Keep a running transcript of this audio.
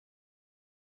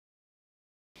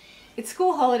It's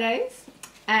school holidays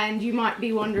and you might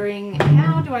be wondering,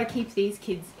 how do I keep these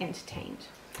kids entertained?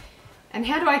 And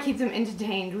how do I keep them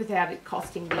entertained without it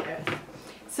costing the earth?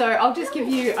 So I'll just give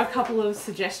you a couple of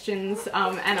suggestions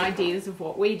and ideas of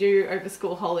what we do over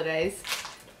school holidays,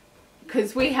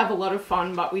 because we have a lot of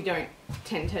fun but we don't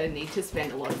tend to need to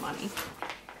spend a lot of money.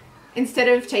 Instead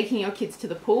of taking your kids to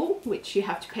the pool, which you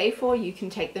have to pay for, you can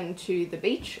take them to the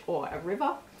beach or a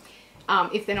river.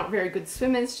 If they're not very good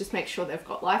swimmers, just make sure they've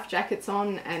got life jackets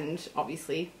on and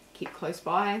obviously keep close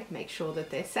by, make sure that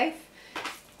they're safe.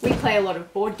 We play a lot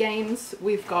of board games.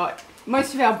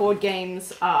 Most of our board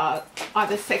games are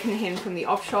either secondhand from the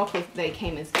op shop or they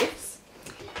came as gifts.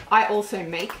 I also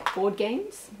make board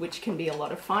games, which can be a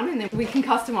lot of fun, and then we can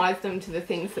customize them to the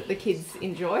things that the kids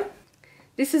enjoy.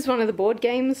 This is one of the board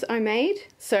games I made,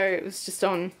 so it was just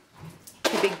on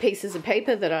the big pieces of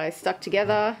paper that I stuck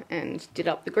together and did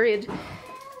up the grid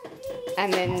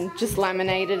and then just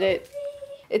laminated it.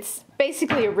 It's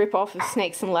basically a rip-off of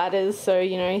Snakes and Ladders, so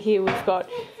you know, here we've got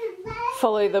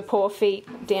follow the paw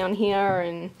feet down here,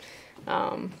 and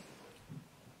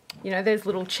you know, there's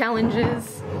little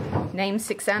challenges, name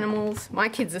 6 animals. My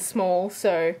kids are small,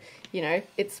 so you know,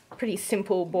 it's pretty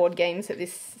simple board games at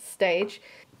this stage.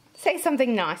 Say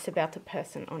something nice about the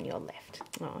person on your left.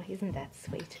 Oh, isn't that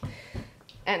sweet?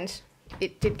 And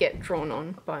it did get drawn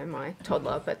on by my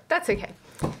toddler, but that's okay.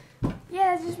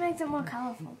 Yeah, it just makes it more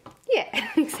colourful. Yeah,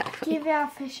 exactly. Give our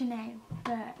fish a name,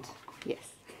 Bert.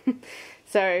 Yes.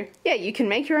 So, yeah, you can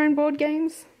make your own board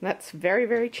games. That's very,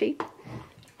 very cheap.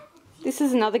 This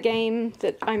is another game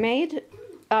that I made.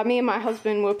 Me and my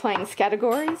husband were playing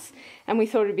Scattergories, and we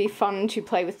thought it'd be fun to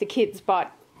play with the kids,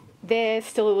 but they're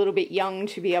still a little bit young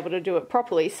to be able to do it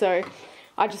properly, so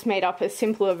I just made up a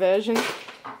simpler version.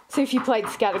 So if you played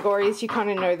Scattergories, you kind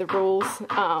of know the rules.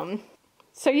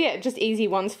 So yeah, just easy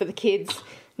ones for the kids,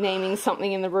 naming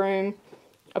something in the room,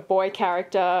 a boy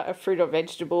character, a fruit or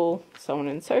vegetable, so on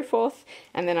and so forth.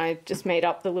 And then I just made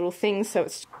up the little things, so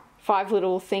it's 5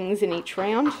 little things in each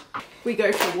round. We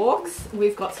go for walks.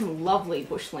 We've got some lovely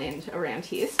bushland around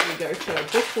here, so we go for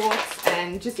bush walks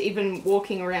and just even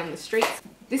walking around the streets.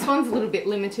 This one's a little bit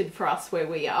limited for us where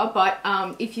we are, but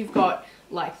if you've got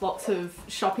like lots of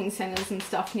shopping centres and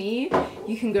stuff near you,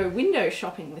 you can go window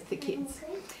shopping with the kids.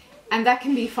 And that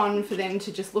can be fun for them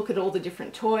to just look at all the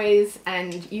different toys,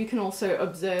 and you can also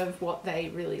observe what they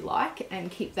really like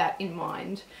and keep that in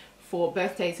mind for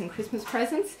birthdays and Christmas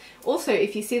presents. Also,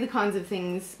 if you see the kinds of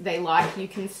things they like, you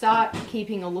can start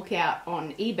keeping a lookout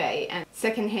on eBay and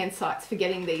second-hand sites for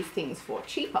getting these things for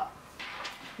cheaper.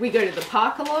 We go to the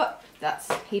park a lot.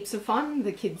 That's heaps of fun.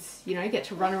 The kids, you know, get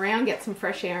to run around, get some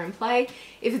fresh air and play.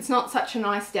 If it's not such a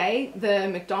nice day, the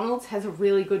McDonald's has a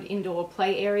really good indoor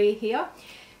play area here.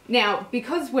 Now,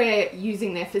 because we're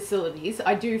using their facilities,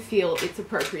 I do feel it's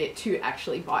appropriate to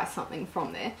actually buy something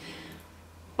from there.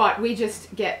 But we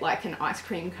just get like an ice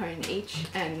cream cone each,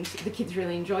 and the kids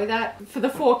really enjoy that. For the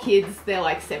 4 kids, they're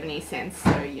like 70 cents,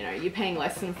 so you know, you're paying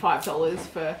less than $5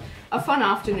 for a fun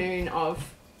afternoon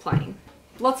of playing.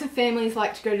 Lots of families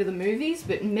like to go to the movies,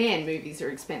 but man, movies are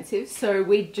expensive, so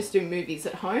we just do movies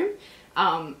at home.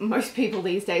 Most people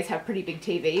these days have pretty big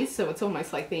TVs, so it's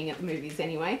almost like being at the movies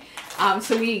anyway.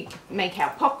 So we make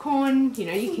our popcorn, you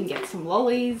know, you can get some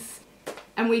lollies,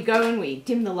 and we go and we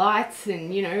dim the lights,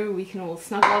 and you know, we can all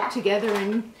snuggle up together.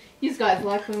 And you guys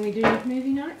like when we do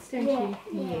movie nights, don't you?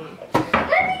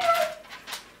 Yeah.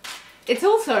 It's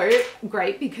also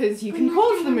great because you can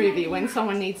pause the movie when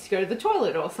someone needs to go to the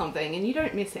toilet or something and you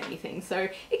don't miss anything. So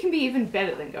it can be even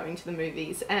better than going to the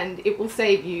movies, and it will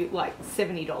save you like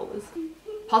 $70.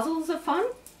 Puzzles are fun.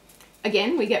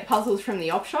 Again, we get puzzles from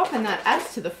the op shop, and that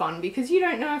adds to the fun because you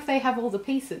don't know if they have all the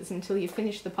pieces until you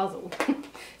finish the puzzle.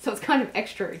 So it's kind of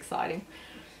extra exciting.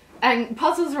 And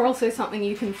puzzles are also something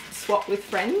you can swap with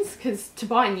friends, because to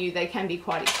buy new they can be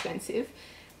quite expensive.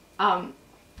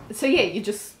 So yeah, you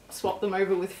just swap them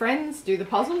over with friends, do the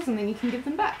puzzles, and then you can give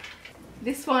them back.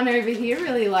 This one over here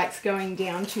really likes going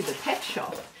down to the pet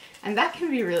shop, and that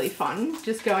can be really fun,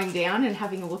 just going down and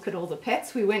having a look at all the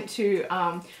pets. We went to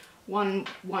one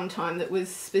time that was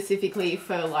specifically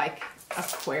for like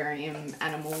aquarium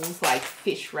animals, like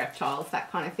fish, reptiles, that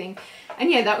kind of thing.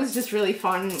 And yeah, that was just really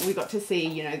fun. We got to see,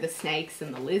 you know, the snakes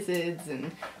and the lizards,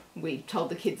 and we told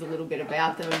the kids a little bit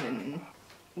about them and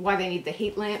why they need the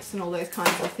heat lamps and all those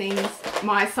kinds of things.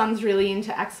 My son's really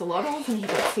into axolotls, and he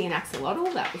got to see an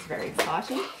axolotl. That was very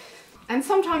exciting. And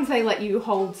sometimes they let you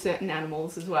hold certain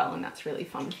animals as well, and that's really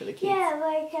fun for the kids. Yeah,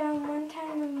 like one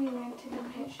time when we went to the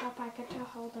pet shop, I got to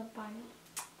hold a bunny.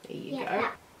 There you go.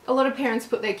 A lot of parents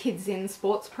put their kids in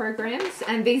sports programs,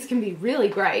 and these can be really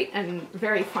great and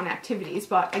very fun activities,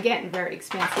 but again, very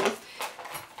expensive.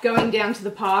 Going down to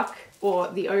the park or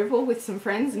the oval with some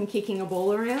friends and kicking a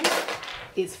ball around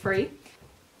is free.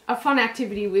 A fun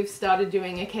activity we've started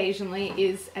doing occasionally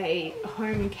is a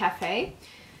home cafe,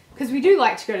 because we do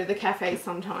like to go to the cafe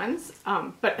sometimes,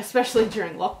 but especially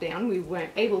during lockdown we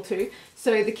weren't able to.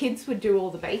 So the kids would do all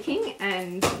the baking,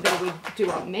 and they would do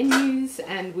up menus,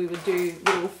 and we would do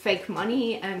little fake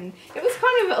money, and it was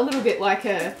kind of a little bit like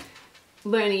a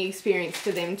learning experience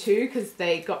for them too, because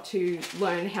they got to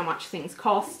learn how much things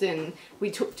cost, and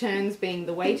we took turns being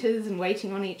the waiters and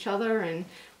waiting on each other, and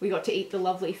we got to eat the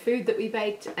lovely food that we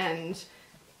baked. And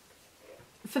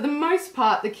for the most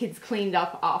part, the kids cleaned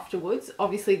up afterwards.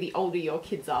 Obviously, the older your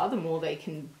kids are, the more they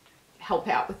can help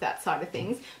out with that side of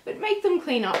things, but make them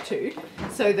clean up too,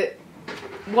 so that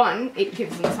one, it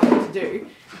gives them something to do,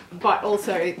 but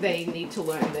also they need to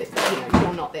learn that, you know,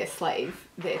 you're not their slave,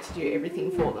 there to do everything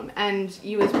for them. And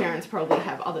you as parents probably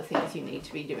have other things you need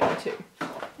to be doing too.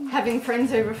 Having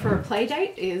friends over for a play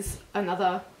date is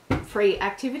another free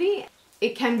activity.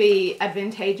 It can be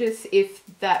advantageous if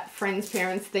that friend's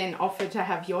parents then offer to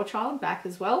have your child back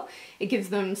as well. It gives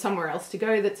them somewhere else to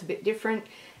go that's a bit different,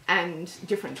 and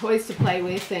different toys to play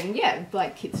with, and yeah,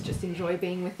 like kids just enjoy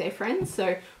being with their friends.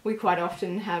 So we quite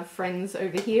often have friends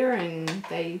over here, and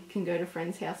they can go to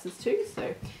friends' houses too,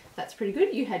 so that's pretty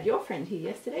good. You had your friend here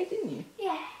yesterday, didn't you?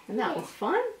 Yeah. And that was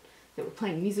fun. They were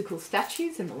playing musical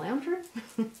statues in the lounge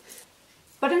room.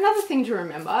 But another thing to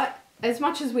remember, as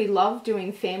much as we love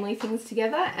doing family things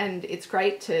together, and it's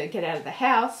great to get out of the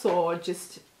house or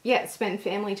just, yeah, spend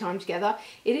family time together,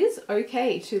 it is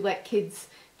okay to let kids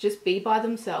just be by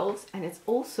themselves. And it's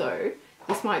also,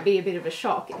 this might be a bit of a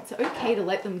shock, it's okay to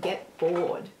let them get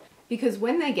bored, because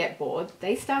when they get bored,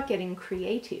 they start getting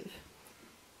creative.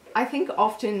 I think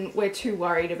often we're too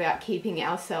worried about keeping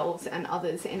ourselves and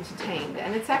others entertained,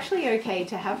 and it's actually okay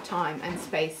to have time and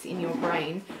space in your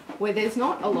brain where there's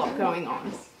not a lot going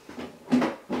on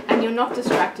and you're not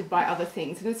distracted by other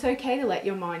things, and it's okay to let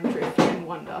your mind drift and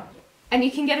wander. And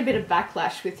you can get a bit of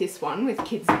backlash with this one, with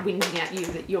kids whinging at you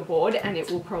that you're bored, and it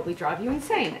will probably drive you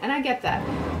insane. And I get that.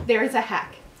 There is a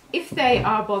hack. If they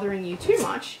are bothering you too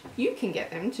much, you can get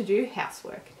them to do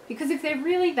housework. Because if they're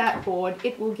really that bored,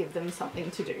 it will give them something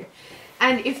to do.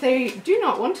 And if they do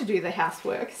not want to do the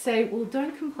housework, say, well,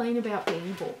 don't complain about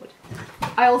being bored.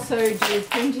 I also do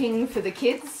printing for the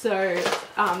kids, so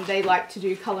they like to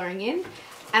do colouring in.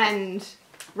 And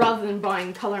rather than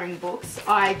buying colouring books,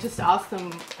 I just ask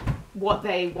them what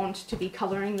they want to be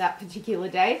colouring that particular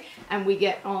day, and we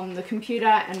get on the computer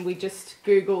and we just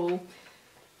Google,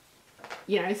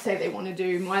 you know, say they want to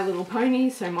do My Little Pony,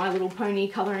 so My Little Pony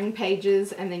colouring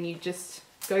pages, and then you just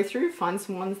go through, find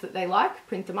some ones that they like,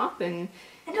 print them up, and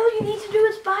all you need to do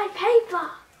is buy paper.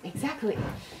 Exactly.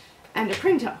 And a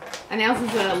printer. And ours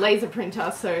is a laser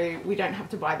printer, so we don't have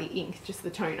to buy the ink, just the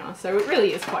toner, so it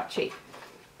really is quite cheap.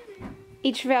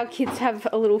 Each of our kids have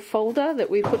a little folder that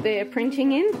we put their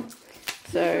printing in.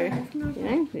 So, you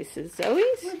know, this is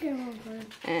Zoe's,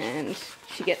 and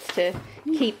she gets to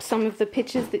keep some of the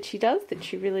pictures that she does that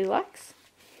she really likes.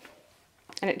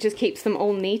 And it just keeps them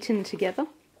all neat and together.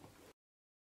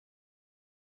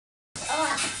 Is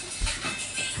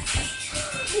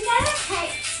that okay?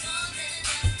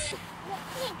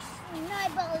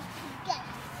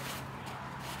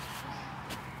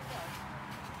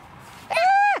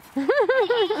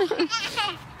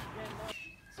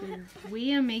 So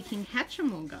we are making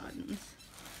Hatchimal gardens.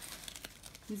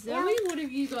 Zoe, what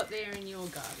have you got there in your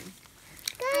garden?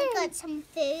 I got some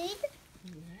food.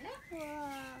 Yeah.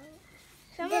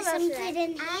 Wow. There's some food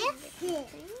in here.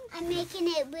 I'm making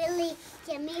it really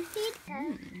yummy food.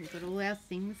 We've got all our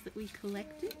things that we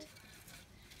collected.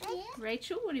 Yeah.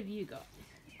 Rachel, what have you got?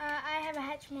 I have a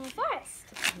Hatchimal forest.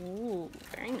 Oh,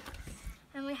 very nice.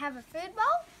 And we have a food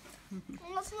bowl. And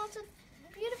lots and lots of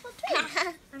beautiful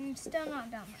trees. I'm still not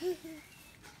done.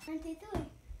 93,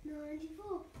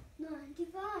 94,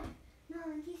 95,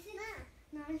 96,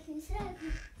 97,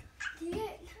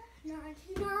 98,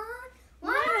 99,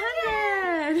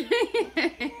 100!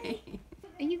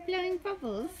 Are you blowing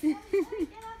bubbles? Yeah.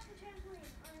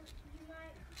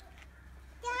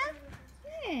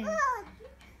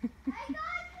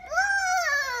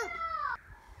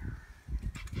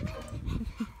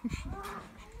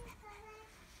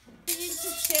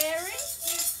 Sharing?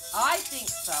 I think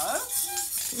so.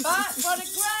 But what a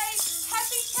great,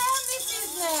 happy town this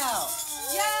is now.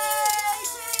 Yay,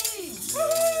 team!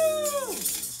 Woo!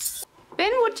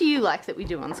 Ben, what do you like that we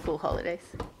do on school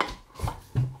holidays?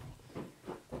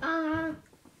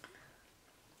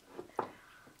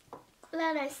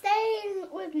 glad I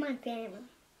stayed with my family.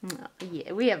 Oh,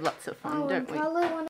 yeah, we have lots of fun, don't we? Probably one